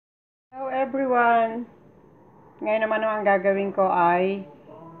everyone! Ngayon naman ang gagawin ko ay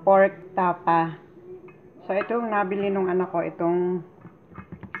pork tapa. So itong nabili nung anak ko, itong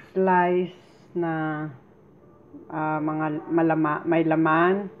slice na may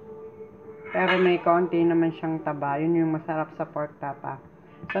laman. Pero may konti naman siyang taba. Yun yung masarap sa pork tapa.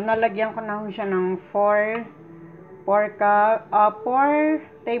 So nalagyan ko na siya ng 4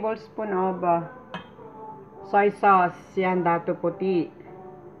 tablespoon of soy sauce. Yan, dato puti.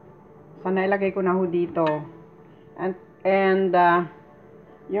 So nailagay ko na dito. And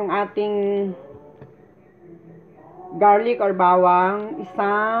yung ating garlic or bawang,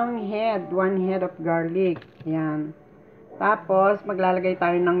 1 head of garlic. Yan. Tapos maglalagay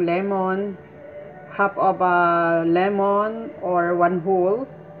tayo ng lemon, half of a lemon or 1 whole.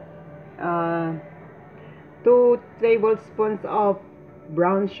 2 tablespoons of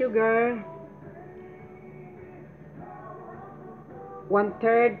brown sugar,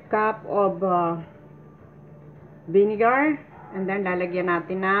 1/3 cup of vinegar, and then lalagyan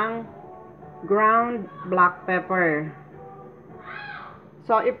natin ng ground black pepper.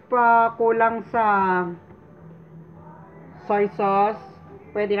 So if kulang sa soy sauce,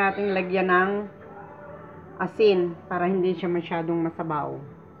 pwede natin lagyan ng asin para hindi siya masyadong masabaw.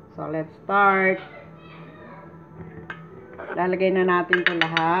 So let's start. Lalagay na natin ito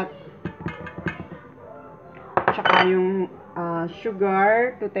lahat. Tsaka yung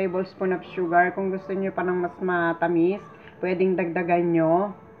sugar, 2 tablespoon of sugar. Kung gusto niyo pa ng mas matamis, pwedeng dagdagan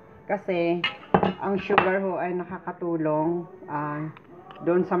nyo. Kasi ang sugar ho ay nakakatulong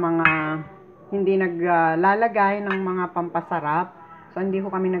doon sa mga hindi naglalagay ng mga pampasarap. So hindi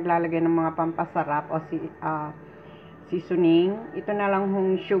ho kami naglalagay ng mga pampasarap o seasoning. Ito na lang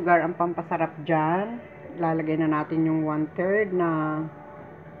hong sugar ang pampasarap dyan. Lalagay na natin yung 1/3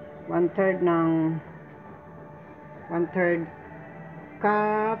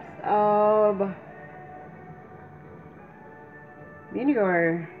 cups of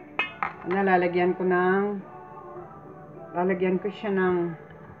vinegar. Lalagyan ko siya ng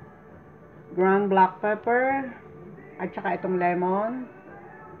ground black pepper at saka itong lemon.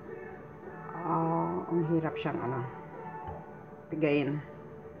 Ang hirap siyang pigain.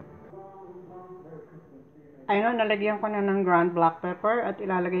 Ayun, nalagyan ko na ng ground black pepper at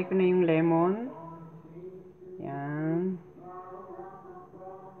ilalagay ko na yung lemon. Yan.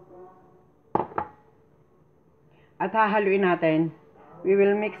 At hahaluin natin. We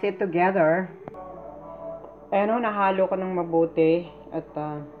will mix it together. Ayun, nahalo ko ng mabuti. At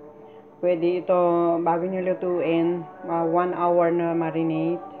pwede ito, bago nyo lutuin, 1 hour na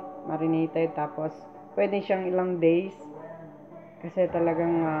marinated. Tapos, pwede siyang ilang days. Kasi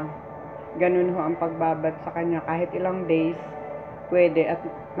talagang ganun ho ang pagbabad sa kanya. Kahit ilang days, pwede. At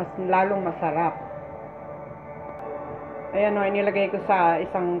mas lalong masarap. Ayan o, inilagay ko sa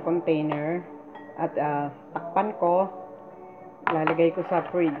isang container. At takpan ko. Lalagay ko sa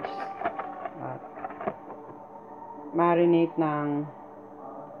fridge. At marinate ng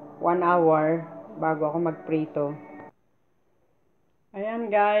 1 hour bago ako magprito.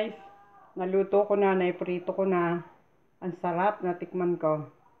 Ayan guys. Naluto ko na. Naiprito ko na. Ang sarap na tikman ko.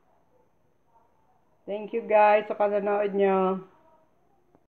 Thank you guys sa panonood nyo.